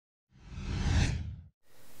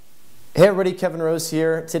Hey everybody, Kevin Rose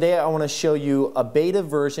here. Today I want to show you a beta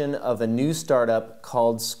version of a new startup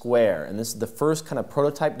called Square. And this is the first kind of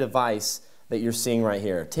prototype device that you're seeing right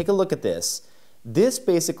here. Take a look at this. This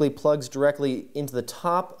basically plugs directly into the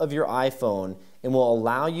top of your iPhone and will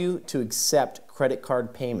allow you to accept credit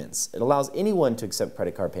card payments. It allows anyone to accept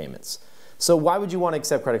credit card payments. So why would you want to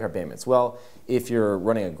accept credit card payments? Well, if you're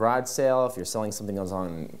running a garage sale, if you're selling something else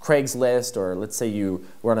on Craigslist, or let's say you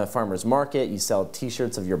run a farmer's market, you sell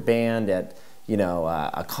t-shirts of your band at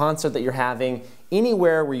a concert that you're having,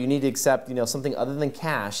 anywhere where you need to accept something other than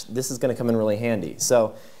cash, this is going to come in really handy.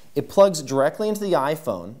 So it plugs directly into the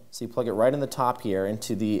iPhone, so you plug it right in the top here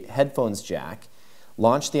into the headphones jack,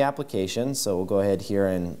 launch the application, so we'll go ahead here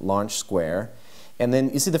and launch Square. And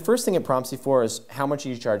then you see the first thing it prompts you for is how much are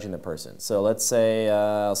you charging the person. So let's say,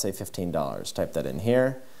 I'll say $15. Type that in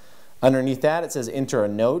here. Underneath that it says enter a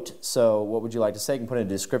note. So what would you like to say? You can put in a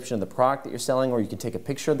description of the product that you're selling, or you can take a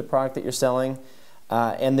picture of the product that you're selling.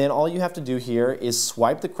 And then all you have to do here is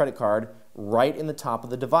swipe the credit card right in the top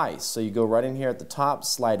of the device. So you go right in here at the top,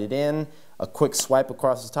 slide it in, a quick swipe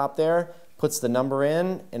across the top there, puts the number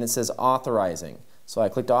in, and it says authorizing. So I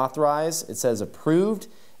clicked authorize, it says approved.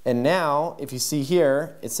 And now, if you see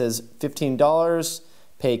here, it says $15,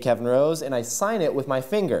 pay Kevin Rose, and I sign it with my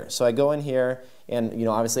finger. So I go in here, and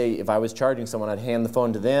obviously if I was charging someone, I'd hand the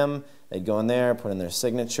phone to them, they'd go in there, put in their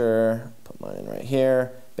signature, put mine in right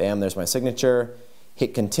here, bam, there's my signature,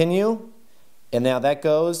 hit continue, and now that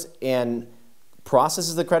goes and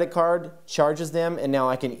processes the credit card, charges them, and now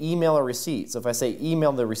I can email a receipt. So if I say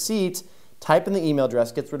email the receipt, type in the email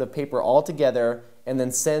address, gets rid of paper altogether, and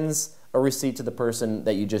then sends a receipt to the person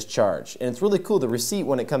that you just charged. And it's really cool. The receipt,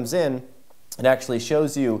 when it comes in, it actually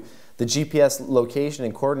shows you the GPS location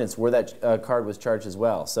and coordinates where that card was charged as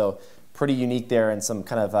well. So pretty unique there, and some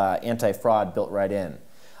kind of anti-fraud built right in.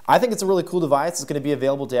 I think it's a really cool device. It's going to be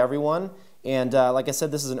available to everyone. And like I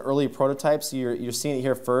said, this is an early prototype, so you're seeing it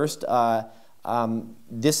here first.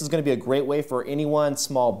 This is going to be a great way for anyone,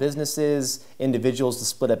 small businesses, individuals to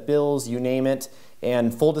split up bills, you name it.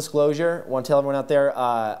 And full disclosure, I want to tell everyone out there,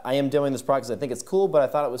 I am doing this product because I think it's cool, but I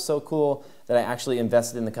thought it was so cool that I actually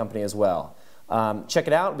invested in the company as well. Check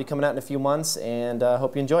it out. It'll be coming out in a few months, and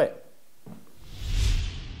hope you enjoy it.